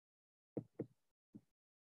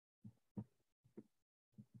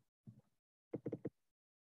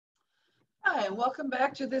Hi, and welcome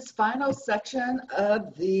back to this final section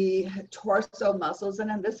of the torso muscles.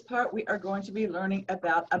 And in this part, we are going to be learning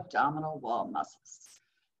about abdominal wall muscles.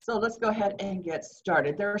 So let's go ahead and get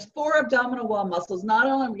started. There's 4 abdominal wall muscles. Not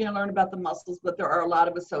only are we going to learn about the muscles, but there are a lot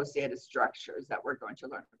of associated structures that we're going to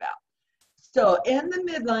learn about. So in the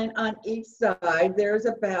midline on each side, there's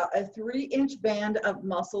about a 3-inch band of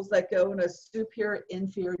muscles that go in a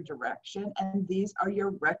superior-inferior direction. And these are your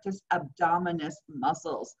rectus abdominis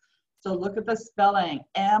muscles. So look at the spelling,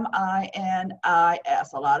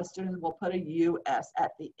 M-I-N-I-S. A lot of students will put a U-S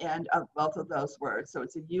at the end of both of those words. So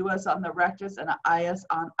it's a U-S on the rectus and an I-S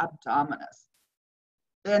on abdominis.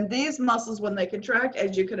 And these muscles, when they contract,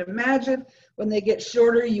 as you can imagine, when they get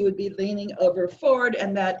shorter, you would be leaning over forward,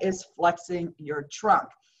 and that is flexing your trunk.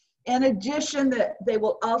 In addition, they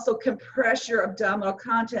will also compress your abdominal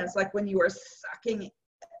contents, like when you are sucking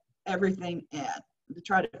everything in to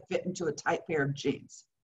try to fit into a tight pair of jeans.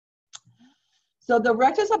 So the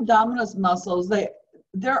rectus abdominis muscles,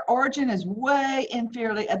 their origin is way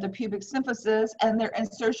inferiorly at the pubic symphysis, and their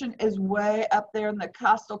insertion is way up there in the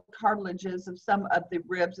costal cartilages of some of the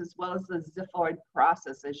ribs, as well as the xiphoid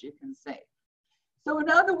process, as you can see. So in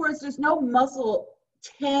other words, there's no muscle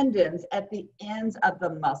tendons at the ends of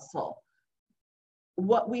the muscle.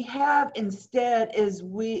 What we have instead is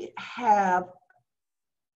we have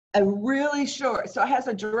a really short, so it has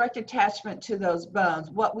a direct attachment to those bones.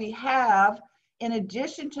 What we have, in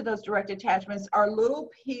addition to those direct attachments, are little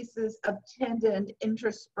pieces of tendon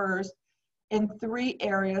interspersed in 3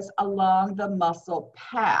 areas along the muscle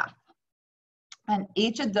path. And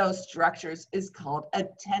each of those structures is called a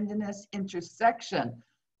tendinous intersection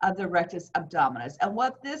of the rectus abdominis. And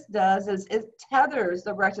what this does is it tethers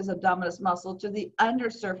the rectus abdominis muscle to the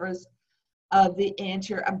undersurface of the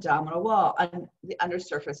anterior abdominal wall, on the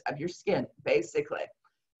undersurface of your skin, basically.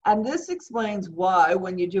 And this explains why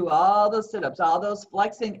when you do all those sit-ups, all those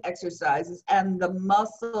flexing exercises, and the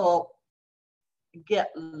muscle get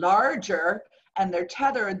larger and they're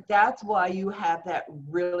tethered, that's why you have that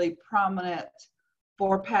really prominent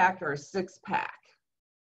 4-pack or 6-pack.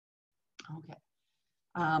 Okay.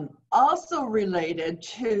 Also related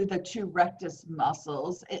to the 2 rectus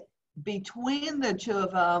muscles, between the 2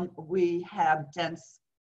 of them, we have dense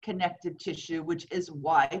connective tissue, which is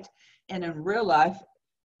white. And in real life,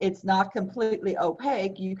 it's not completely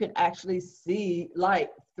opaque. You can actually see light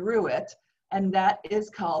through it. And that is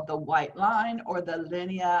called the white line or the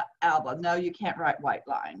linea alba. No, you can't write white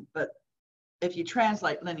line, but if you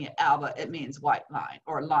translate linea alba, it means white line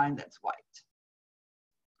or line that's white.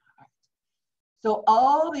 So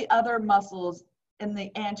all the other muscles in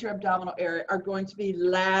the anterior abdominal area are going to be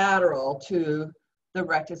lateral to the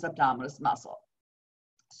rectus abdominis muscle.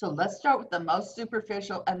 So let's start with the most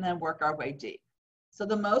superficial and then work our way deep. So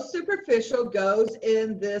the most superficial goes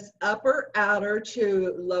in this upper outer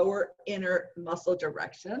to lower inner muscle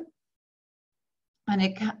direction.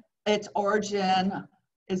 And its origin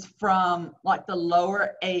is from like the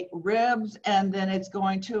lower 8 ribs, and then it's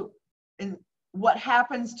going to, and what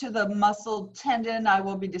happens to the muscle tendon I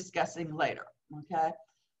will be discussing later, okay?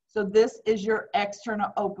 So this is your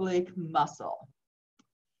external oblique muscle.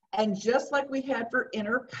 And just like we had for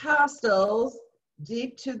intercostals,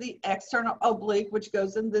 deep to the external oblique, which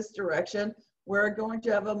goes in this direction, we're going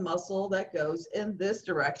to have a muscle that goes in this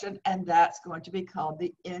direction, and that's going to be called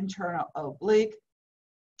the internal oblique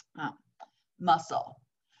muscle.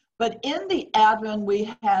 But in the abdomen,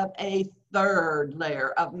 we have a 3rd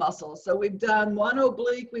layer of muscles. So we've done 1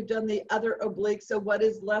 oblique, we've done the other oblique. So what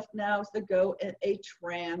is left now is to go in a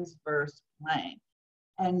transverse plane.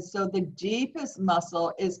 And so the deepest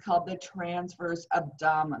muscle is called the transverse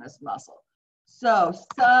abdominis muscle. So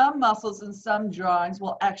some muscles in some drawings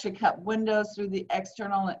will actually cut windows through the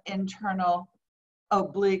external and internal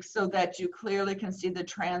obliques so that you clearly can see the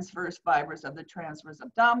transverse fibers of the transverse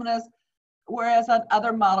abdominis, whereas on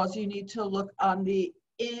other models you need to look on the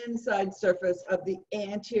inside surface of the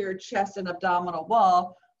anterior chest and abdominal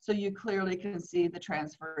wall so you clearly can see the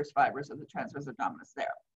transverse fibers of the transverse abdominis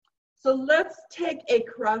there. So let's take a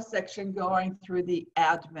cross section going through the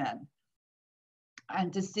abdomen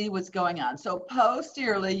and to see what's going on. So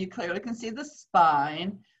posteriorly, you clearly can see the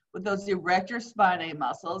spine with those erector spinae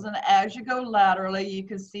muscles. And as you go laterally, you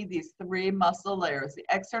can see these 3 muscle layers, the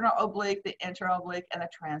external oblique, the internal oblique, and the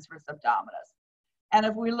transverse abdominis. And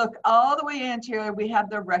if we look all the way anterior, we have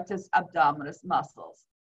the rectus abdominis muscles.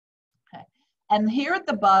 Okay. And here at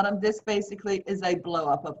the bottom, this basically is a blow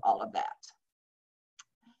up of all of that.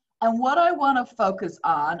 And what I want to focus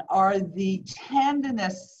on are the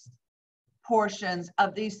tendinous portions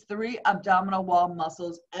of these 3 abdominal wall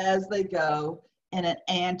muscles as they go in an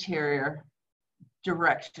anterior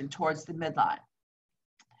direction towards the midline.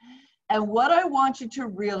 And what I want you to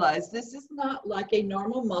realize, this is not like a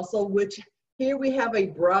normal muscle, which here we have a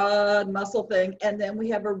broad muscle thing, and then we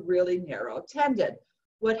have a really narrow tendon.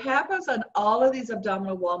 What happens on all of these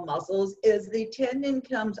abdominal wall muscles is the tendon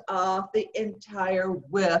comes off the entire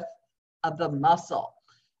width of the muscle.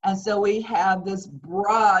 And so we have this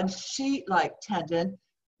broad sheet-like tendon,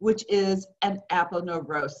 which is an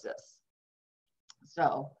aponeurosis.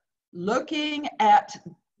 So looking at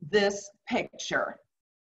this picture,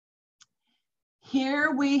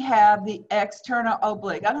 here we have the external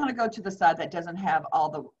oblique. I'm going to go to the side that doesn't have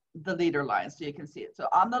all the leader lines so you can see it. So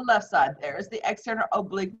on the left side, there's the external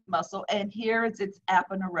oblique muscle, and here is its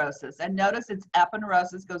aponeurosis. And notice its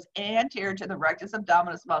aponeurosis goes anterior to the rectus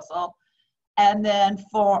abdominis muscle, and then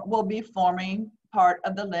will be forming part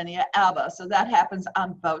of the linea alba. So that happens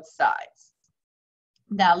on both sides.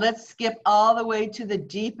 Now let's skip all the way to the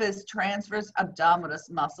deepest transverse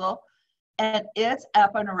abdominis muscle, and its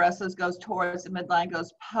aponeurosis goes towards the midline,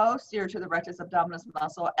 goes posterior to the rectus abdominis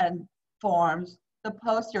muscle, and forms the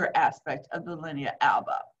posterior aspect of the linea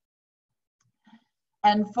alba.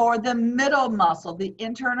 And for the middle muscle, the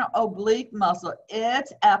internal oblique muscle,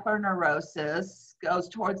 its aponeurosis goes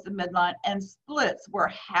towards the midline and splits, where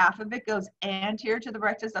half of it goes anterior to the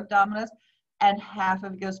rectus abdominis and half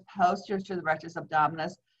of it goes posterior to the rectus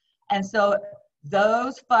abdominis. And so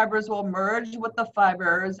those fibers will merge with the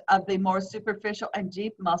fibers of the more superficial and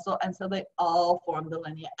deep muscle, and so they all form the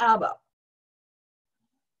linea alba.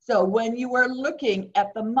 So when you are looking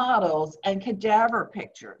at the models and cadaver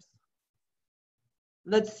pictures,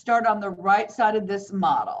 let's start on the right side of this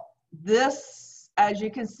model. This, as you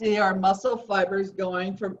can see, are muscle fibers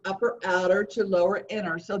going from upper outer to lower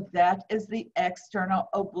inner. So that is the external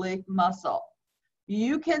oblique muscle.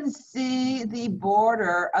 You can see the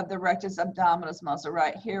border of the rectus abdominis muscle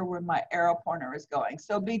right here where my arrow pointer is going.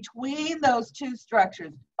 So between those two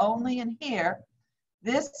structures, only in here,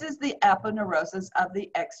 this is the aponeurosis of the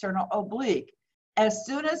external oblique. As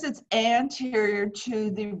soon as it's anterior to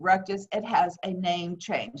the rectus, it has a name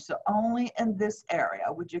change. So only in this area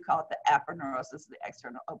would you call it the aponeurosis of the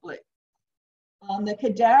external oblique. On the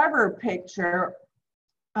cadaver picture,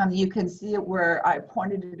 you can see it where I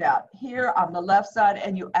pointed it out here on the left side,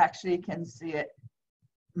 and you actually can see it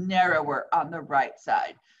narrower on the right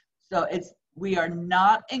side. So we are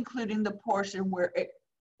not including the portion where it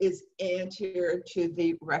is anterior to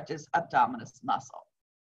the rectus abdominis muscle.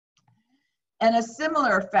 In a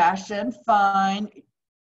similar fashion, find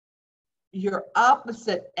your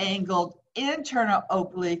opposite angled internal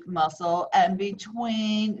oblique muscle, and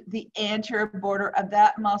between the anterior border of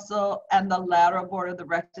that muscle and the lateral border of the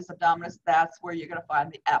rectus abdominis, that's where you're going to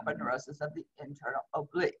find the aponeurosis of the internal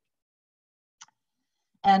oblique.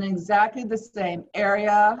 And exactly the same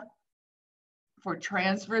area for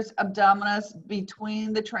transverse abdominis,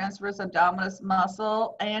 between the transverse abdominis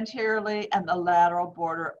muscle anteriorly and the lateral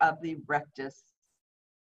border of the rectus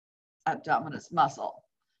abdominis muscle.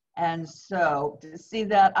 And so to see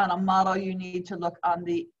that on a model, you need to look on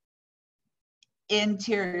the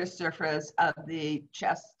interior surface of the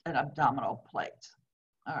chest and abdominal plate.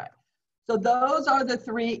 All right, so those are the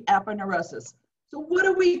three aponeuroses. So what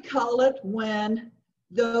do we call it when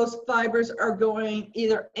those fibers are going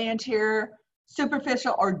either anterior,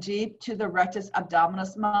 superficial, or deep to the rectus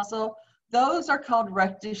abdominis muscle? Those are called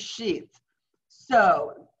rectus sheath.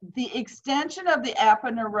 So the extension of the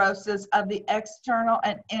aponeurosis of the external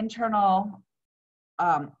and internal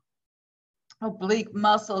oblique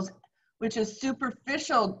muscles, which is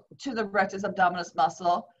superficial to the rectus abdominis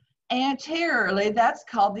muscle, anteriorly, that's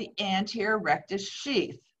called the anterior rectus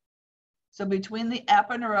sheath. So between the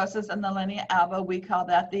aponeurosis and the linea alba, we call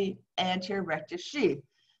that the anterior rectus sheath,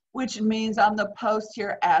 which means on the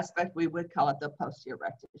posterior aspect, we would call it the posterior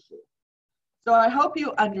rectus sheath. So I hope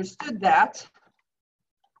you understood that.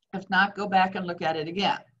 If not, go back and look at it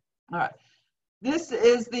again. All right. This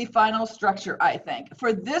is the final structure, I think.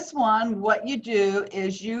 For this one, what you do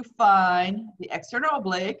is you find the external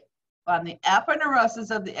oblique, find the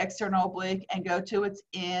aponeurosis of the external oblique, and go to its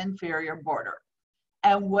inferior border.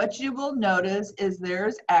 And what you will notice is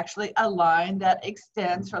there's actually a line that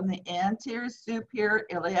extends from the anterior superior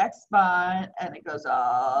iliac spine, and it goes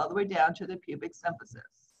all the way down to the pubic symphysis.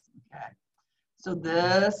 Okay. So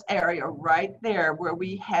this area right there where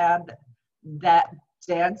we have that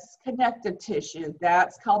dense connective tissue,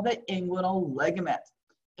 that's called the inguinal ligament.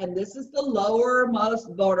 And this is the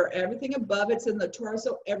lowermost border. Everything above it's in the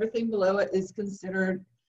torso, everything below it is considered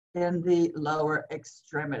in the lower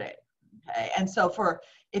extremity. Okay, and so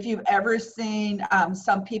if you've ever seen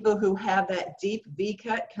some people who have that deep V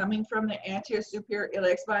cut coming from the anterior superior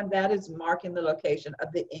iliac spine, that is marking the location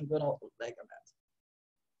of the inguinal ligament.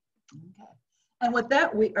 Okay. And with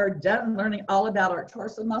that, we are done learning all about our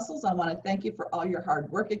torso muscles. I want to thank you for all your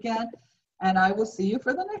hard work again, and I will see you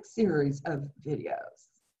for the next series of videos.